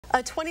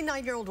A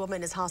 29-year-old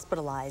woman is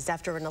hospitalized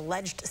after an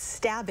alleged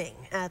stabbing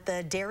at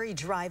the Dairy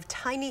Drive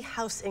tiny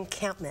house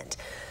encampment.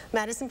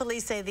 Madison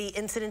police say the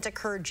incident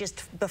occurred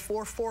just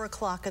before 4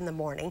 o'clock in the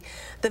morning.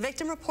 The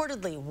victim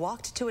reportedly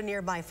walked to a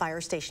nearby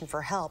fire station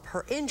for help.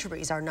 Her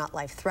injuries are not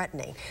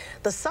life-threatening.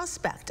 The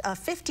suspect, a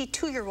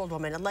 52-year-old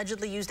woman,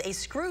 allegedly used a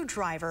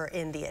screwdriver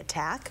in the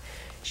attack.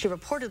 She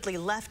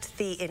reportedly left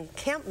the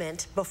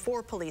encampment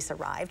before police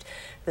arrived.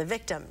 The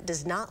victim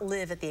does not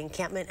live at the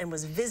encampment and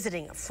was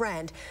visiting a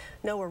friend.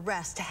 No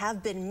arrests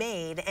have been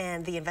made,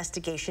 and the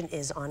investigation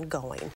is ongoing.